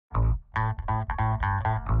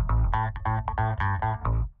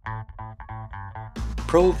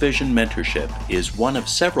ProVision Mentorship is one of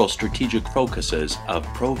several strategic focuses of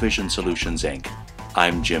ProVision Solutions, Inc.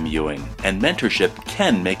 I'm Jim Ewing, and mentorship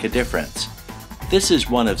can make a difference. This is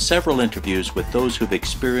one of several interviews with those who've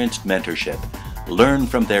experienced mentorship. Learn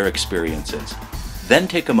from their experiences. Then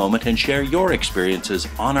take a moment and share your experiences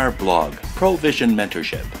on our blog, ProVision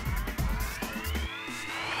Mentorship.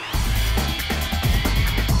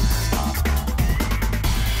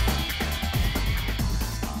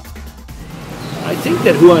 I think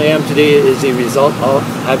that who I am today is a result of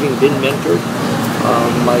having been mentored.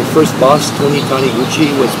 My first boss,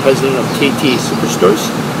 Taniguchi, was president of KTA Superstores.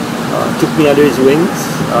 Took me under his wings,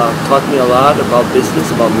 taught me a lot about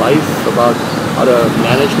business, about life, about how to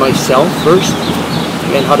manage myself first,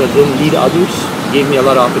 and how to then lead others. Gave me a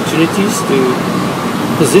lot of opportunities to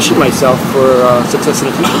position myself for success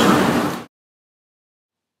in the future.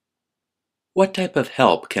 What type of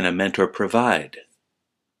help can a mentor provide?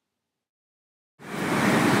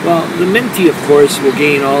 Well, the mentee, of course, will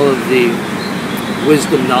gain all of the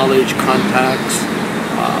wisdom, knowledge, contacts,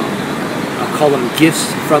 I'll call them gifts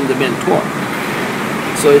from the mentor.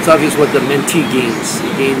 So it's obvious what the mentee gains.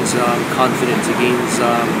 It gains confidence, it gains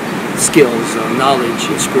skills, knowledge,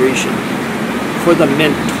 inspiration. For the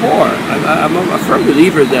mentor, I'm a firm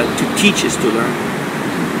believer that to teach is to learn.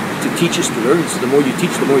 To teach is to learn. So the more you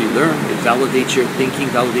teach, the more you learn. It validates your thinking,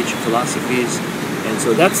 validates your philosophies. And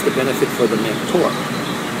so that's the benefit for the mentor.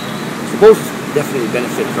 So both definitely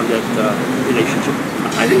benefit from that relationship.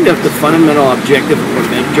 I think that the fundamental objective of a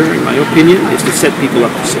mentor, in my opinion, is to set people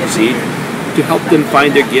up to succeed, to help them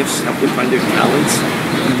find their gifts, help them find their talents,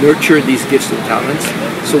 nurture these gifts and talents,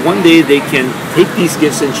 so one day they can take these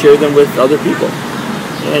gifts and share them with other people.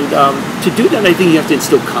 And to do that, I think you have to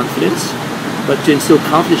instill confidence. But to instill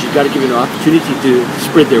confidence, you've got to give them an opportunity to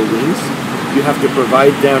spread their wings. You have to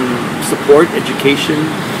provide them support, education,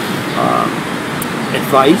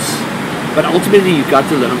 advice. But ultimately, you've got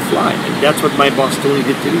to let them fly. And that's what my boss Tony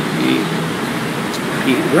did to me.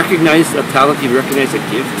 He recognized a talent, he recognized a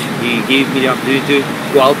gift. He gave me the opportunity to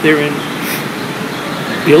go out there and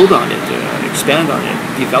build on it, expand on it,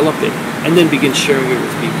 develop it, and then begin sharing it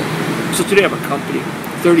with people. So today I have a company,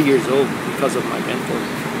 30 years old, because of my mentor.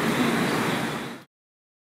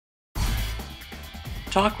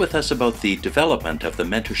 Talk with us about the development of the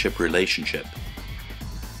mentorship relationship.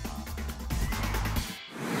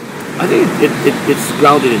 I think it's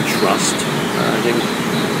grounded in trust. I think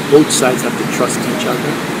both sides have to trust each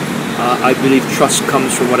other. I believe trust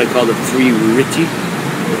comes from what I call the three riti.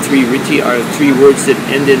 The three riti are three words that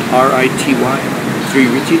end in R-I-T-Y. Three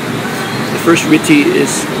riti. The first riti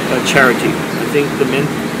is charity. I think the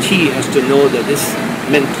mentee has to know that this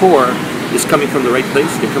mentor is coming from the right place.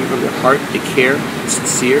 They're coming from their heart. They care. It's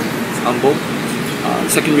sincere. It's humble. The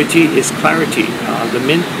second riti is clarity. The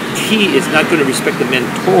mentee is not going to respect the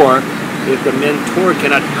mentor if the mentor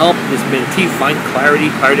cannot help this mentee find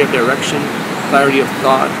clarity, clarity of direction, clarity of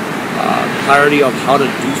thought, clarity of how to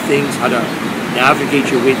do things, how to navigate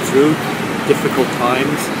your way through difficult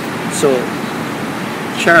times. So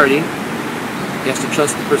charity, he has to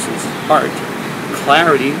trust the person's heart.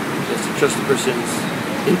 Clarity, he has to trust the person's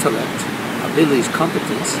intellect, abilities,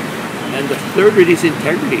 competence. And the third really is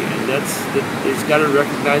integrity, and he's got to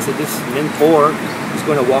recognize that this mentor is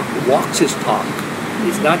going to walks his talk.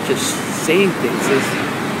 He's not just saying things.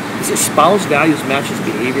 His espoused values match his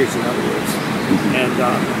behaviors, in other words. And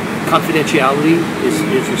confidentiality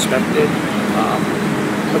is respected.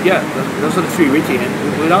 But yeah, those are the three riti. And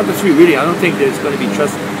without the three riti, I don't think there's going to be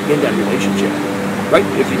trust in that relationship. Right?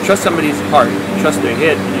 If you trust somebody's heart, you trust their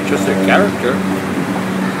head, and you trust their character,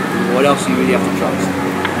 what else do you really have to trust?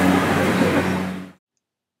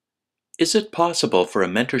 Is it possible for a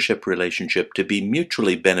mentorship relationship to be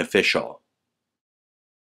mutually beneficial?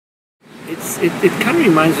 It kind of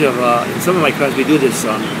reminds me of, in some of my classes, we do this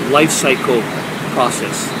life cycle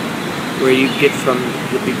process where you get from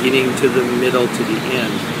the beginning to the middle to the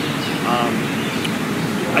end.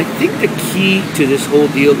 I think the key to this whole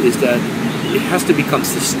deal is that it has to become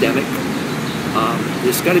systemic.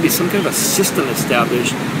 There's got to be some kind of a system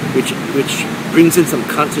established which brings in some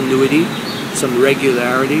continuity, some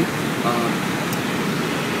regularity.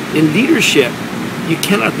 In leadership, you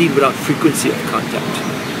cannot lead without frequency of contact.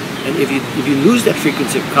 And if you lose that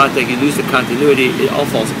frequency of contact, you lose the continuity, it all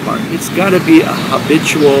falls apart. It's got to be a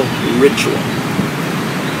habitual ritual.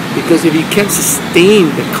 Because if you can't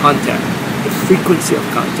sustain the contact, the frequency of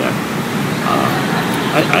contact,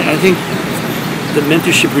 I think the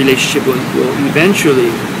mentorship relationship will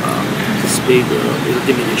eventually dissipate or it'll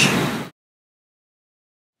diminish.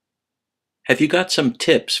 Have you got some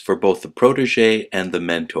tips for both the protege and the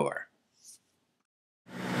mentor?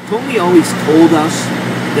 Tony always told us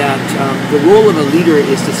that the role of a leader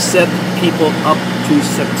is to set people up to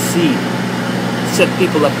succeed. Set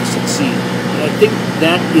people up to succeed. And I think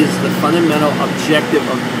that is the fundamental objective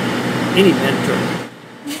of any mentor.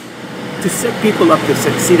 To set people up to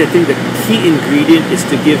succeed, I think the key ingredient is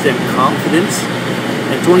to give them confidence.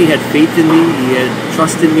 And Tony had faith in me, he had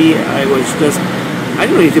trust in me. I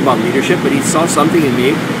didn't know anything about leadership, but he saw something in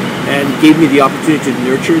me and gave me the opportunity to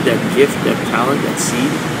nurture that gift, that talent, that seed.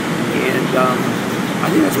 And I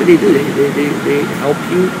think that's what they do. They help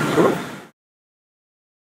you grow.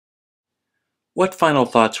 What final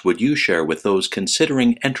thoughts would you share with those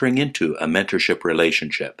considering entering into a mentorship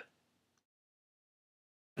relationship?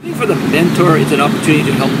 I think for the mentor, it's an opportunity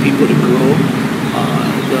to help people to grow.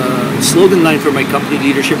 The slogan line for my company,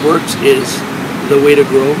 Leadership Works, is the way to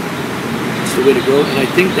grow. It's the way to grow, and I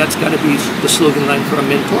think that's got to be the slogan line for a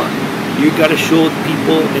mentor. You've got to show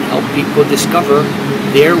people and help people discover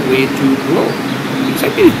their way to grow. Because I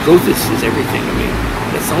think growth is everything. I mean,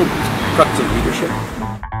 that's the whole crux of leadership.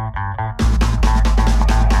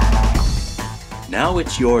 Now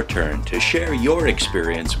it's your turn to share your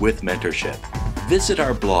experience with mentorship. Visit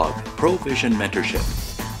our blog, Provision Mentorship.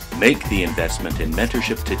 Make the investment in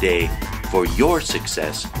mentorship today for your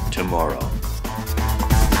success tomorrow.